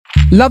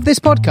Love this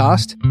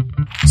podcast?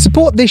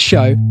 Support this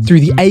show through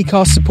the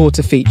Acast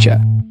supporter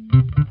feature.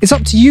 It's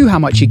up to you how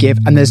much you give,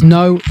 and there's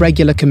no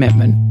regular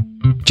commitment.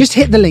 Just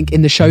hit the link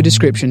in the show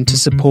description to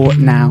support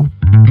now.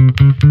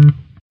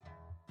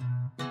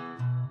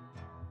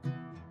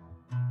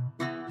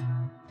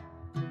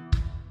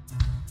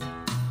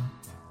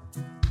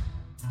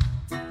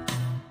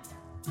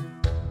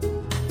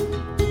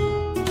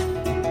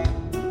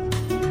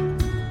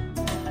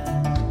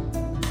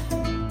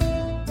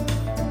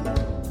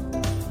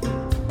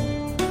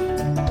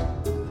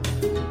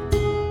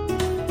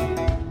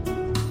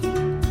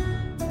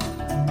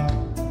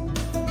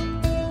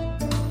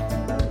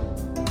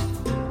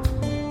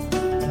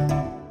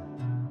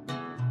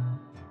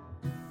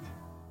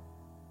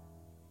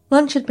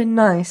 Lunch had been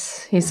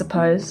nice, he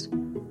supposed.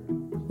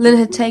 Lynn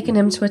had taken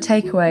him to a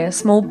takeaway, a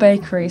small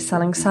bakery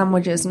selling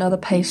sandwiches and other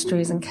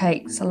pastries and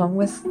cakes, along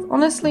with,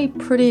 honestly,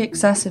 pretty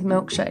excessive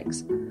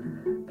milkshakes,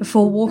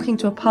 before walking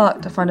to a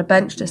park to find a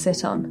bench to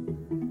sit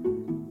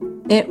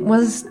on. It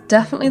was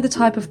definitely the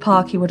type of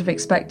park he would have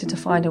expected to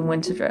find in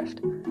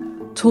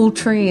Winterdrift. Tall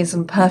trees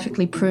and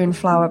perfectly pruned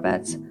flower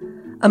beds.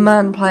 A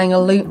man playing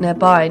a lute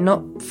nearby,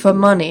 not for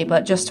money,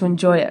 but just to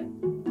enjoy it.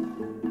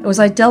 It was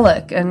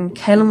idyllic, and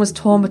Caelan was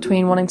torn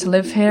between wanting to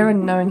live here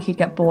and knowing he'd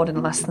get bored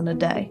in less than a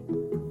day.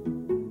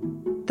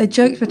 They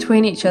joked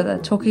between each other,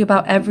 talking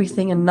about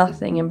everything and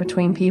nothing in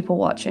between people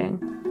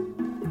watching.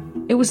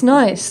 It was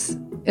nice,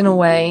 in a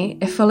way,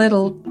 if a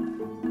little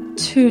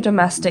too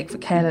domestic for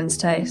Caelan's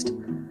taste,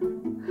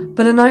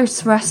 but a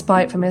nice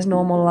respite from his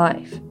normal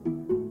life.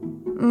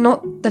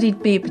 Not that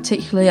he'd be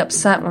particularly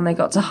upset when they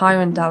got to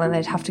Hirondale and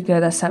they'd have to go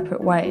their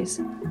separate ways.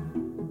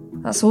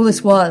 That's all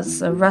this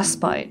was, a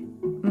respite.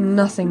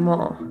 Nothing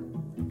more.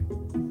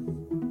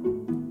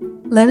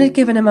 Len had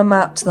given him a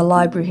map to the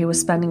library he was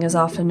spending his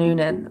afternoon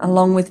in,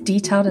 along with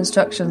detailed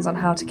instructions on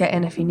how to get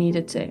in if he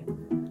needed to.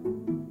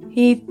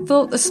 He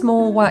thought the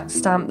small wax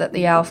stamp that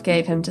the elf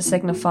gave him to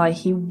signify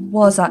he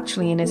was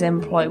actually in his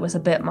employ was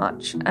a bit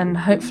much, and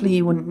hopefully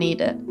he wouldn't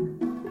need it.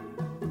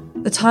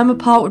 The time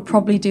apart would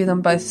probably do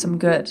them both some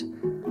good.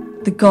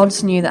 The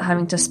gods knew that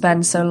having to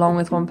spend so long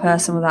with one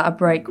person without a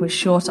break was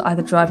sure to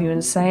either drive you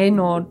insane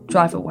or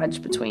drive a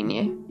wedge between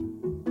you.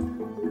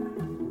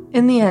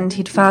 In the end,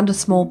 he'd found a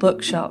small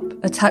bookshop,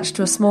 attached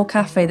to a small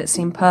cafe that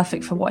seemed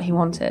perfect for what he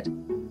wanted.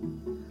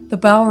 The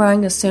bell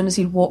rang as soon as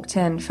he'd walked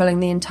in, filling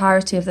the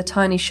entirety of the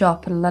tiny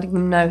shop and letting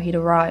them know he'd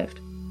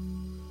arrived.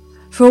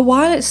 For a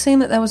while it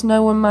seemed that there was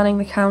no one manning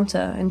the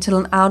counter, until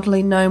an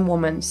elderly gnome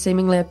woman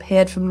seemingly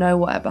appeared from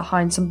nowhere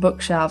behind some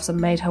bookshelves and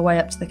made her way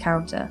up to the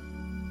counter.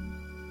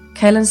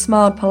 Caelan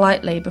smiled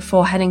politely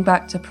before heading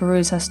back to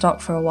peruse her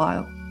stock for a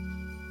while.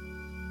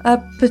 A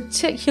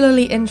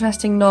particularly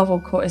interesting novel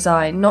caught his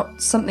eye,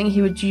 not something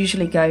he would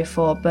usually go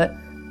for, but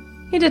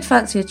he did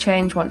fancy a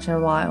change once in a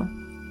while.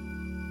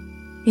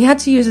 He had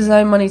to use his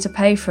own money to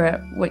pay for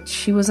it, which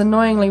he was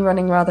annoyingly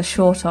running rather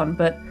short on,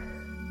 but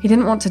he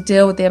didn't want to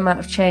deal with the amount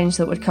of change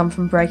that would come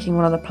from breaking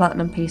one of the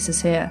platinum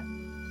pieces here.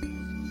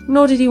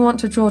 Nor did he want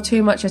to draw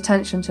too much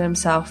attention to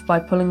himself by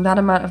pulling that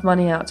amount of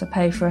money out to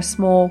pay for a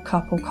small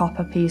couple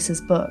copper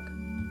pieces book.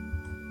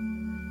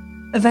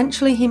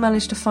 Eventually he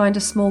managed to find a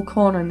small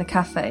corner in the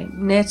cafe,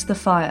 near to the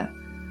fire,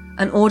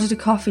 and ordered a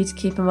coffee to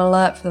keep him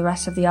alert for the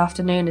rest of the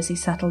afternoon as he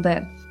settled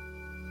in.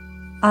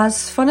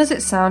 As fun as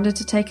it sounded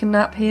to take a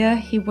nap here,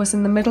 he was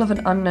in the middle of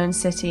an unknown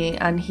city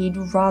and he'd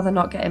rather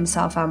not get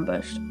himself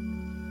ambushed.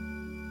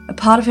 A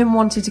part of him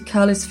wanted to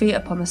curl his feet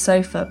up on the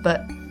sofa,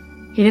 but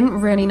he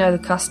didn't really know the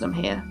custom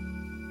here.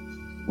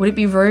 Would it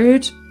be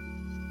rude?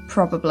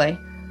 Probably.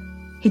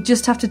 He'd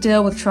just have to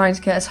deal with trying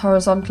to get as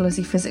horizontal as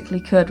he physically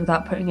could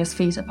without putting his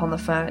feet up on the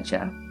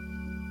furniture.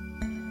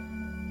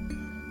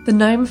 The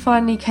gnome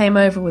finally came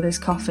over with his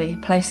coffee,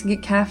 placing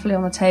it carefully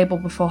on the table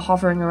before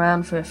hovering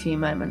around for a few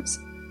moments.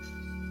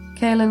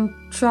 Caelan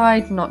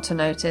tried not to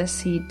notice,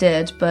 he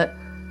did, but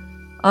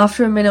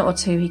after a minute or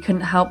two he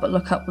couldn't help but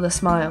look up with a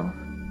smile.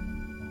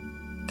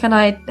 "Can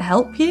I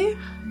help you?"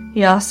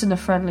 he asked in a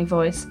friendly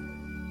voice.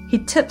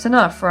 He'd tipped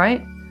enough,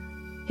 right?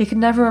 He could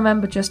never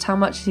remember just how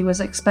much he was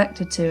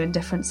expected to in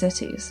different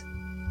cities.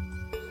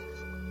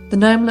 The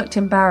gnome looked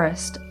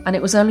embarrassed, and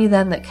it was only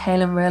then that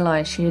Caelan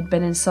realised she had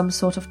been in some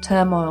sort of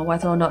turmoil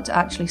whether or not to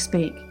actually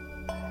speak.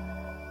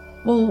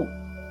 "Well,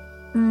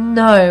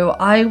 no,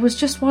 I was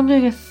just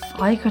wondering if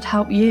I could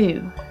help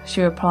you,"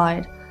 she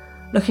replied,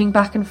 looking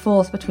back and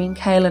forth between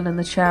Caelan and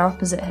the chair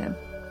opposite him.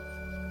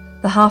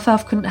 The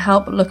half-elf couldn't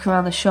help but look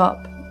around the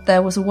shop.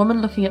 There was a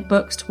woman looking at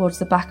books towards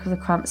the back of the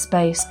cramped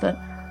space, but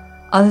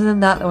other than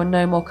that there were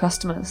no more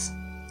customers.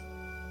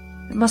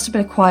 It must have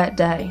been a quiet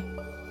day.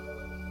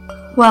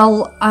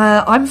 "Well,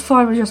 I'm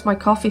fine with just my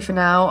coffee for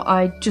now.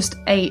 I just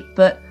ate,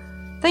 but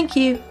thank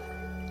you,"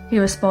 he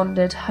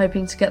responded,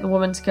 hoping to get the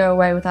woman to go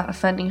away without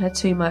offending her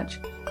too much.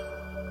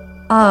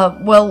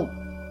 Well,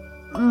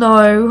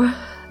 no,"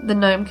 the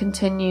gnome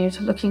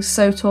continued, looking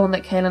so torn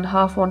that Caelan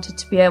half wanted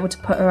to be able to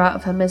put her out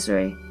of her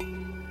misery.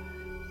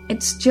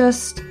 "It's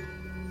just...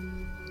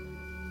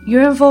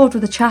 You're involved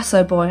with the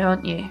Chasso boy,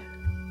 aren't you?"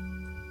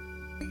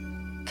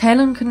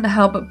 Kaelin couldn't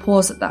help but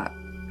pause at that.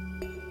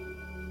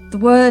 The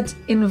word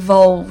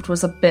involved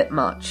was a bit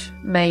much,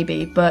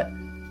 maybe, but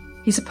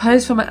he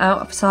supposed from an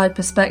outside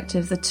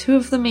perspective the two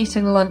of them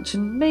eating lunch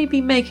and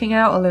maybe making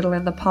out a little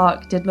in the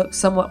park did look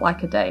somewhat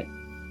like a date.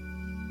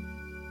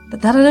 But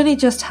that had only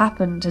just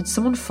happened. Had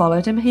someone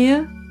followed him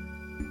here?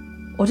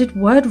 Or did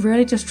word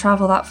really just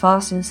travel that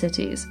fast in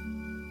cities?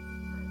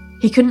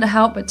 He couldn't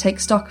help but take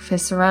stock of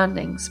his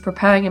surroundings,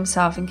 preparing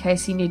himself in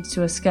case he needed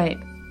to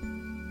escape.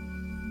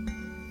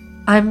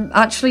 "I'm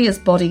actually his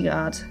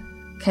bodyguard,"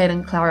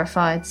 Kaelin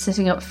clarified,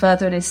 sitting up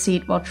further in his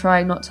seat while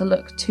trying not to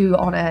look too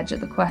on edge at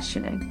the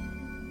questioning.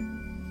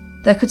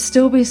 There could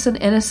still be some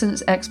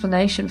innocent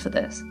explanation for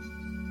this.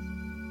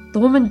 The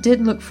woman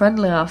did look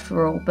friendly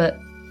after all, but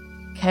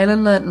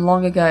Kaelin learnt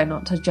long ago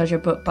not to judge a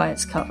book by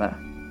its cover.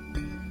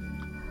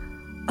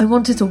 "I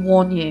wanted to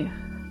warn you,"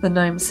 the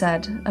gnome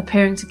said,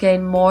 appearing to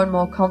gain more and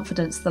more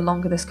confidence the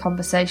longer this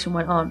conversation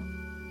went on,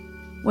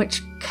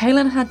 which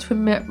Kaelin had to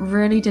admit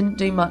really didn't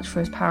do much for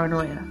his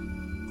paranoia.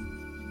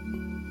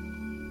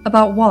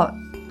 "About what?"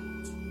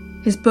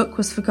 His book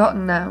was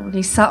forgotten now, and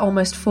he sat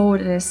almost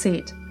forward in his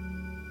seat.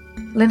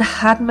 Lynn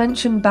had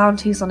mentioned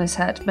bounties on his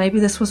head. Maybe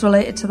this was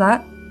related to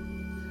that?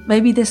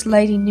 Maybe this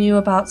lady knew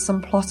about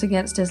some plot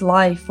against his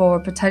life or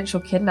a potential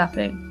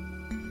kidnapping.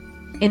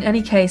 In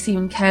any case,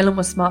 even Kaelin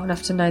was smart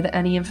enough to know that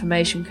any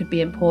information could be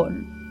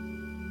important.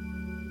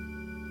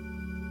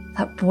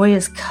 "That boy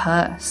is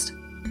cursed."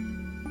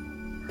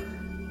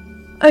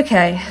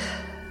 Okay,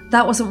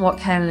 that wasn't what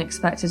Kaelin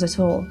expected at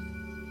all.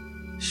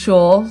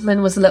 Sure,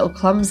 Lynn was a little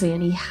clumsy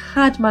and he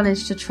had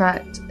managed to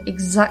attract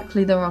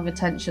exactly the wrong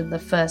attention the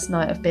first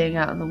night of being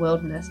out in the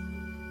wilderness.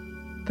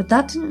 But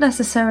that didn't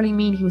necessarily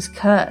mean he was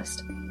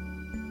cursed.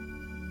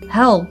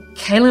 Hell,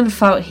 Kaelin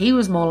felt he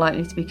was more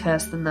likely to be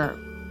cursed than that.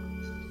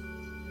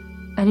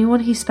 "Anyone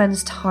he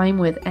spends time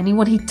with,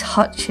 anyone he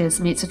touches,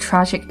 meets a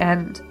tragic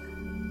end,"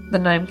 the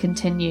gnome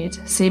continued,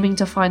 seeming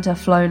to find her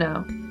flow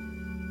now.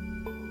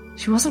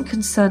 She wasn't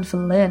concerned for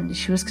Lynn,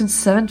 she was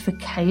concerned for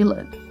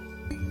Kaelin.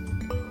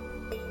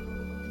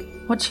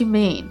 "What do you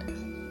mean?"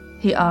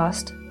 he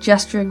asked,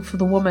 gesturing for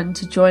the woman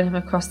to join him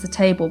across the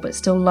table but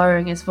still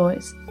lowering his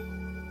voice.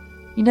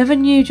 You never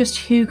knew just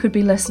who could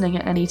be listening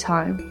at any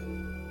time.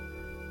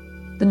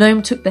 The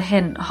gnome took the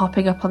hint,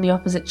 hopping up on the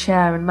opposite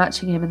chair and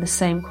matching him in the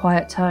same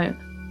quiet tone.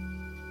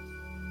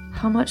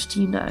 "How much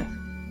do you know?"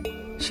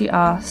 she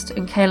asked,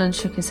 and Kaelin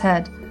shook his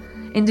head,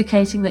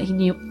 indicating that he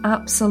knew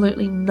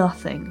absolutely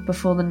nothing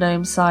before the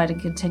gnome sighed and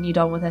continued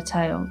on with her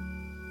tale.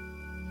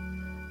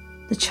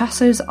 "The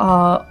Chassos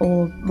are,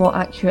 or more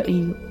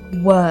accurately,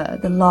 were,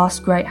 the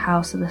last great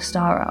house of the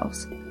Star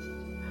Elves.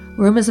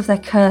 Rumours of their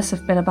curse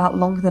have been about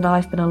longer than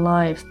I've been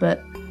alive,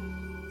 but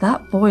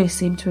that boy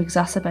seemed to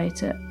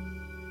exacerbate it.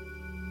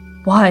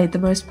 Why, the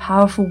most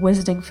powerful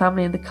wizarding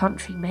family in the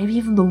country, maybe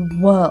even the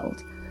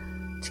world,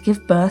 to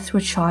give birth to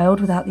a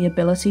child without the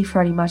ability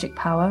for any magic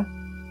power?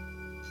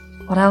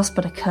 What else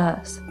but a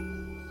curse?"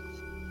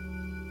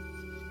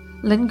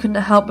 Lynn couldn't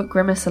help but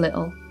grimace a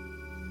little.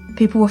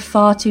 People were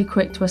far too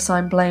quick to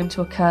assign blame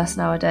to a curse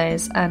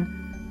nowadays, and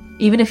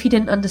even if he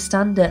didn't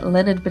understand it,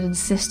 Lynn had been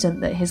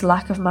insistent that his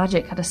lack of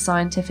magic had a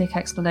scientific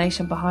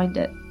explanation behind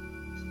it.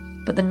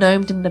 But the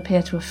gnome didn't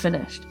appear to have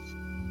finished.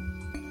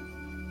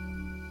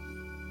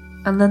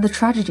 "And then the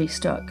tragedy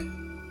struck,"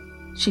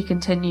 she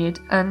continued,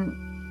 and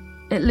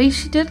at least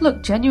she did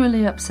look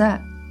genuinely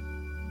upset.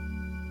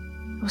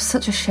 "It was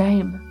such a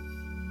shame.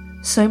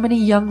 So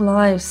many young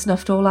lives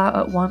snuffed all out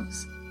at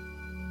once."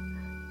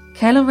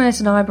 Kaelin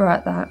raised an eyebrow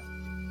at that.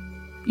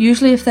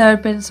 Usually if there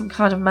had been some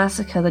kind of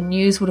massacre, the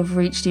news would have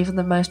reached even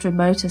the most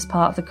remotest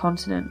part of the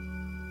continent.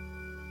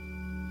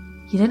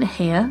 "You didn't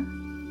hear?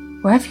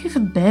 Where have you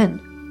even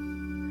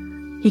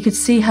been?" He could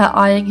see her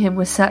eyeing him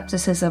with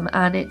skepticism,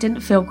 and it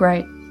didn't feel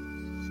great.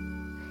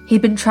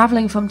 He'd been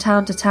travelling from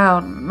town to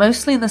town,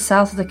 mostly in the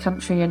south of the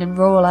country and in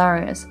rural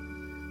areas,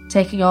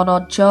 taking on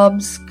odd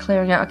jobs,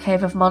 clearing out a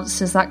cave of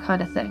monsters, that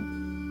kind of thing.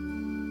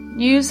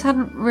 News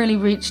hadn't really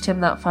reached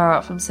him that far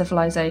out from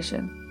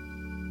civilization.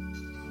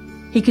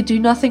 He could do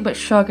nothing but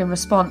shrug in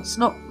response,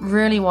 not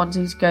really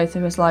wanting to go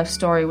through his life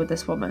story with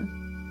this woman.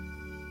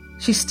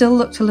 She still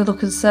looked a little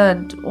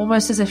concerned,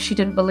 almost as if she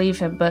didn't believe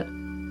him, but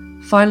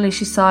finally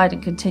she sighed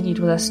and continued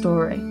with her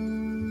story.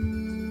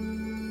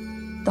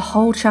 "The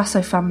whole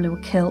Chasso family were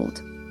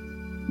killed.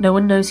 No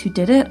one knows who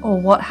did it or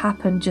what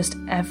happened, just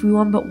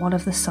everyone but one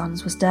of the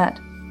sons was dead.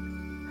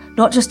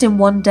 Not just in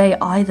one day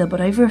either, but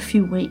over a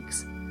few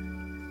weeks.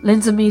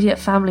 Lynn's immediate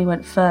family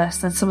went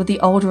first, then some of the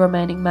older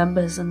remaining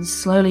members, and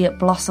slowly it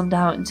blossomed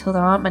out until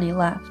there aren't many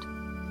left.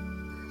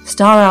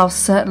 Star Elves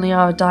certainly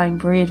are a dying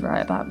breed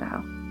right about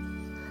now.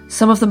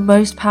 Some of the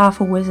most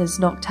powerful wizards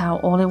knocked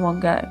out all in one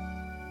go.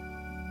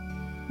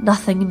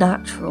 Nothing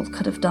natural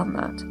could have done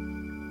that.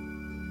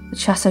 The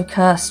Chasso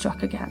curse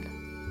struck again."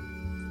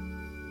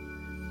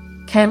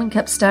 Kaelin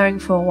kept staring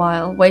for a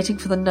while, waiting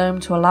for the gnome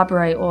to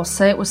elaborate or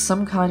say it was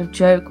some kind of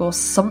joke or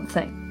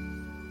something,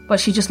 but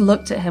she just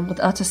looked at him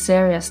with utter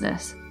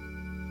seriousness.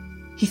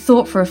 He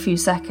thought for a few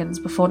seconds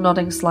before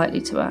nodding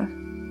slightly to her.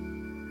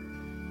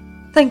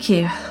 Thank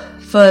you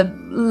for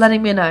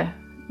letting me know.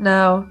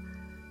 Now,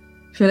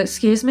 if you'll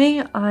excuse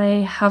me, I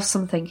have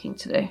some thinking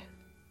to do.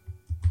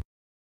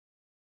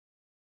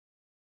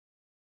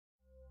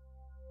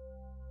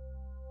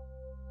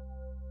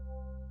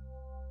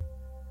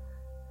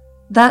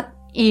 That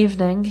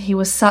evening, he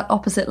was sat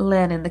opposite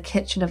Lynn in the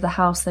kitchen of the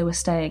house they were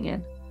staying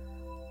in.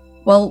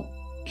 Well,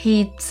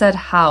 he said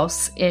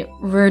house, it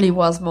really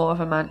was more of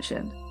a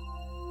mansion.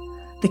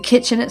 The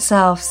kitchen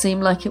itself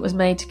seemed like it was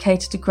made to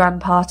cater to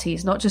grand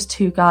parties, not just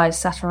two guys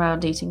sat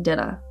around eating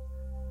dinner.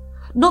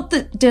 Not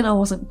that dinner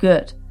wasn't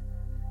good.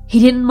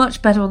 He'd eaten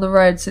much better on the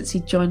road since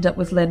he'd joined up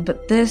with Lynn,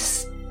 but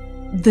this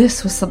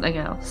was something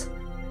else.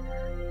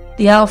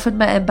 The elf had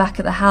met him back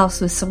at the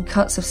house with some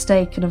cuts of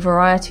steak and a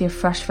variety of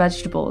fresh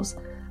vegetables,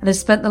 and had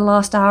spent the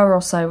last hour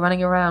or so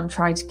running around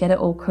trying to get it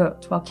all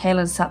cooked while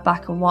Kaelin sat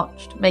back and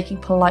watched, making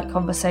polite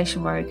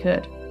conversation where he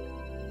could.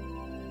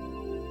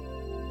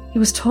 He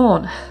was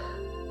torn.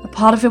 A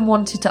part of him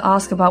wanted to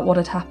ask about what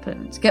had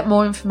happened, get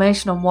more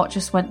information on what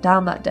just went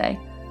down that day.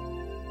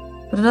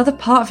 But another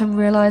part of him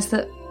realised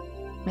that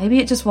maybe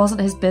it just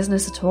wasn't his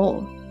business at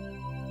all.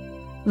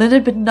 Lynn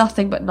had been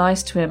nothing but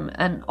nice to him,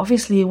 and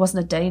obviously he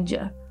wasn't a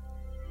danger.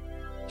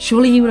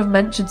 Surely he would have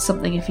mentioned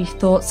something if he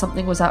thought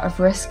something was out of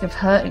risk of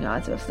hurting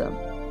either of them.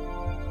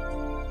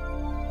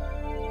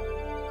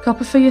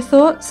 Copper for your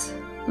thoughts?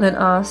 Lynn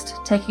asked,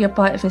 taking a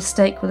bite of his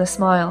steak with a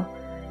smile,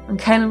 and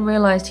Kaelin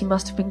realised he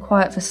must have been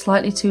quiet for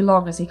slightly too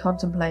long as he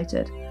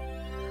contemplated.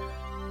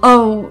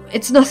 Oh,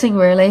 it's nothing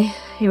really,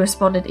 he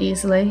responded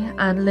easily,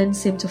 and Lynn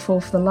seemed to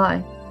fall for the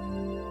lie.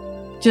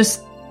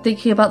 Just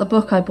thinking about the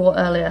book I bought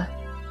earlier.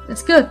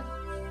 It's good.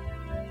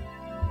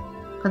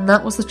 And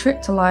that was the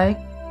trick to lying.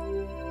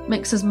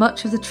 Mix as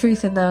much of the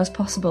truth in there as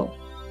possible.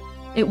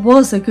 It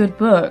was a good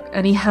book,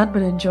 and he had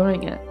been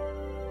enjoying it.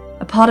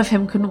 A part of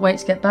him couldn't wait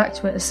to get back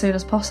to it as soon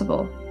as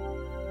possible.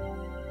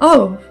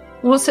 Oh,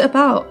 what's it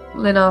about?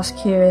 Lynn asked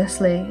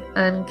curiously,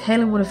 and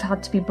Kaelin would have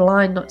had to be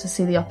blind not to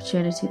see the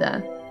opportunity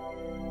there.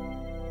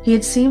 He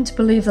had seemed to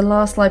believe the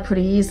last lie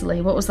pretty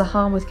easily. What was the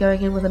harm with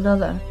going in with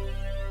another?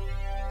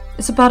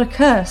 It's about a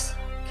curse,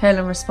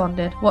 Kaelin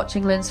responded,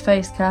 watching Lynn's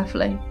face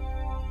carefully.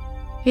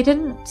 He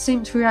didn't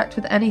seem to react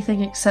with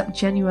anything except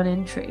genuine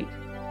intrigue.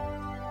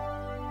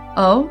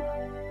 Oh?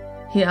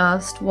 He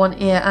asked,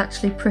 one ear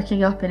actually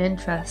pricking up in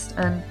interest,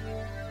 and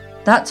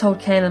that told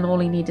Kaelin all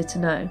he needed to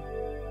know.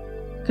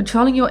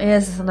 Controlling your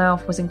ears as an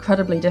elf was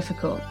incredibly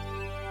difficult.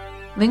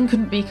 Lynn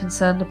couldn't be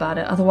concerned about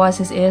it, otherwise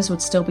his ears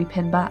would still be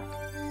pinned back.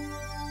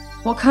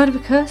 What kind of a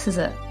curse is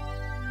it?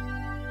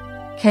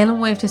 Kaelin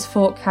waved his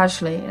fork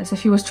casually, as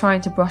if he was trying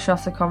to brush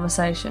off the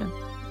conversation.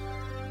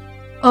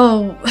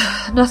 Oh,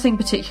 nothing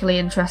particularly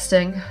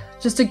interesting.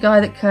 Just a guy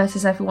that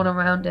curses everyone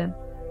around him.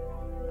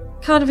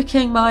 Kind of a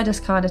King Midas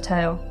kind of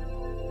tale.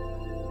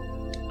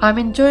 I'm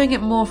enjoying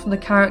it more from the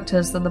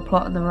characters than the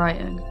plot and the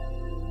writing.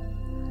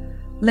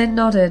 Lynn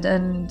nodded,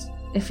 and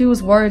if he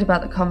was worried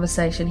about the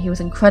conversation, he was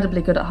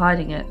incredibly good at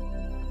hiding it.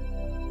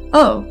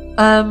 Oh,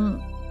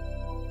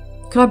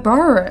 could I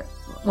borrow it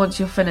once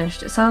you're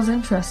finished? It sounds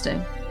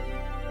interesting.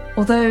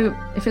 Although,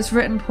 if it's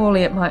written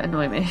poorly, it might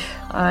annoy me.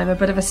 I'm a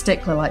bit of a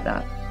stickler like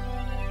that.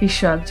 He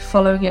shrugged,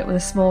 following it with a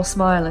small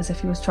smile as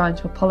if he was trying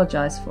to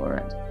apologise for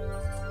it.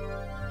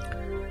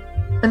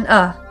 And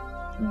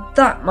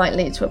that might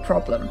lead to a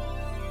problem.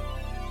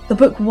 The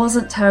book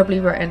wasn't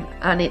terribly written,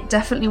 and it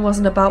definitely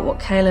wasn't about what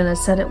Kaelin had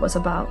said it was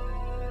about.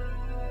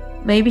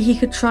 Maybe he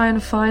could try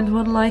and find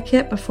one like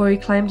it before he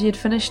claimed he had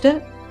finished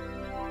it?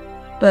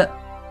 But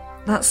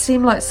that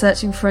seemed like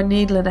searching for a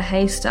needle in a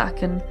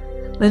haystack, and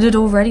Lynn had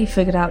already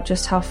figured out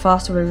just how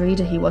fast of a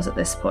reader he was at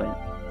this point.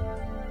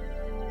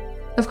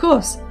 Of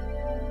course.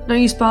 No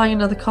use buying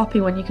another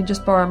copy when you can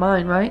just borrow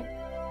mine, right?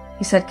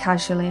 He said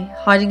casually,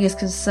 hiding his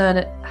concern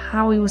at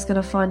how he was going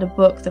to find a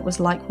book that was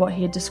like what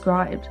he had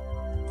described.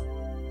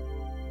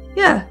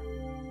 Yeah,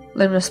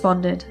 Lynn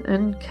responded,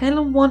 and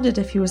Kaelin wondered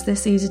if he was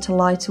this easy to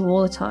lie to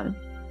all the time,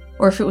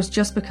 or if it was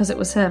just because it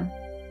was him.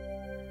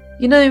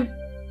 You know,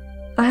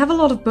 I have a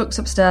lot of books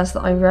upstairs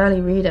that I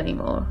rarely read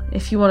anymore,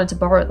 if you wanted to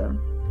borrow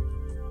them.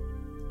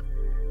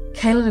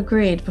 Kaelin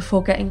agreed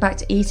before getting back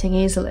to eating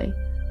easily.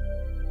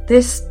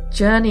 This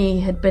journey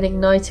had been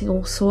igniting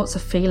all sorts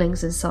of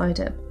feelings inside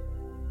him.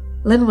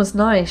 Lynn was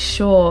nice,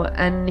 sure,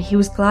 and he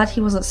was glad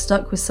he wasn't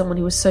stuck with someone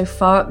who was so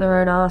far up their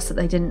own arse that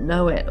they didn't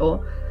know it,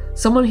 or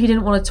someone who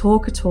didn't want to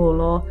talk at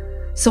all,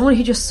 or someone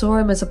who just saw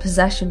him as a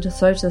possession to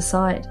throw to the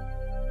side.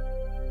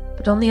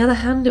 But on the other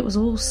hand, it was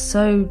all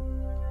so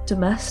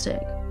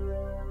domestic.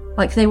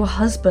 Like they were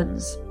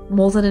husbands,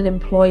 more than an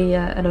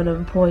employer and an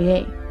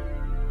employee.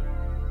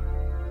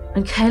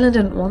 And Kaelin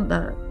didn't want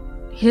that.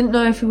 He didn't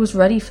know if he was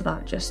ready for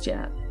that just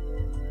yet.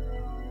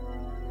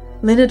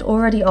 Lynn had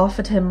already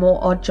offered him more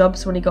odd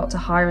jobs when he got to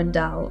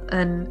Hyrendale,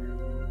 and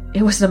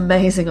it was an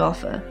amazing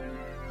offer.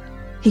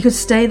 He could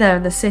stay there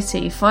in the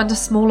city, find a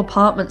small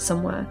apartment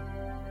somewhere.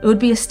 It would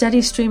be a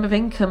steady stream of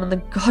income, and the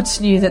gods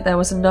knew that there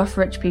was enough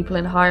rich people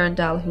in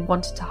Hyrendale who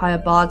wanted to hire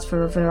bards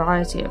for a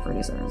variety of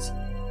reasons.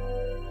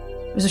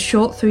 It was a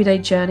short 3-day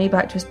journey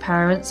back to his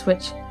parents,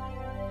 which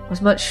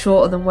was much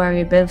shorter than where he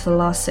had been for the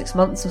last 6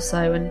 months or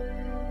so, and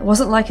it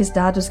wasn't like his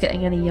dad was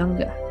getting any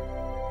younger.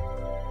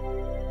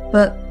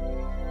 But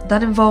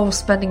that involved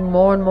spending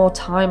more and more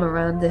time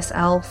around this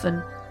elf,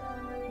 and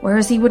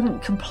whereas he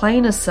wouldn't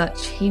complain as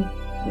such, he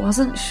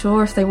wasn't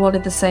sure if they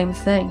wanted the same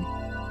thing.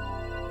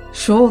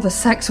 Sure, the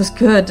sex was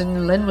good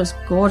and Lynn was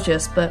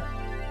gorgeous, but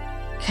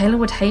Kaelin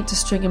would hate to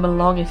string him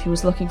along if he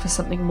was looking for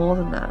something more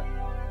than that.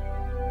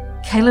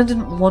 Kaelin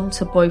didn't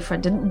want a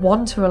boyfriend, didn't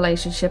want a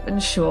relationship,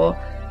 and sure,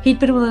 he'd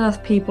been with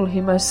enough people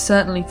who most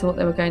certainly thought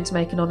they were going to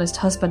make an honest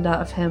husband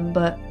out of him,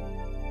 but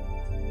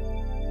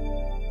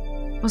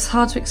it was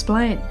hard to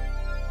explain.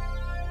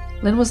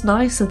 Lynn was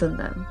nicer than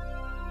them.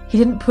 He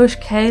didn't push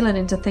Kaelin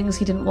into things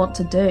he didn't want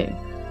to do.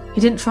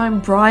 He didn't try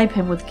and bribe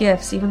him with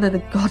gifts, even though the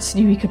gods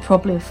knew he could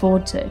probably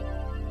afford to.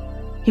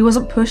 He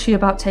wasn't pushy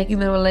about taking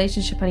their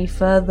relationship any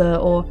further,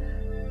 or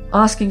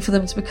asking for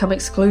them to become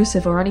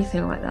exclusive or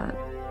anything like that.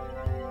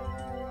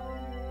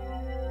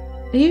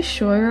 "Are you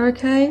sure you're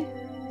okay?"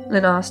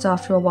 Lynn asked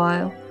after a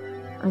while,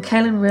 and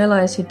Kaelin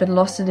realised he'd been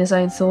lost in his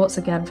own thoughts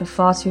again for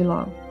far too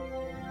long.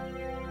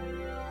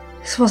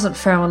 This wasn't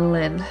fair on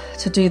Lynn,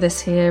 to do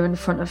this here in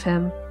front of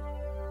him.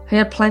 He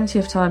had plenty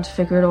of time to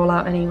figure it all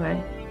out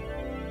anyway.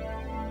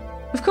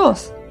 "Of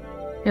course,"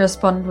 he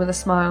responded with a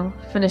smile,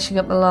 finishing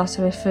up the last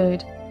of his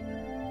food.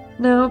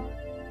 "Now,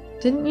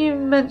 didn't you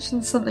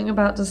mention something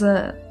about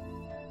dessert?"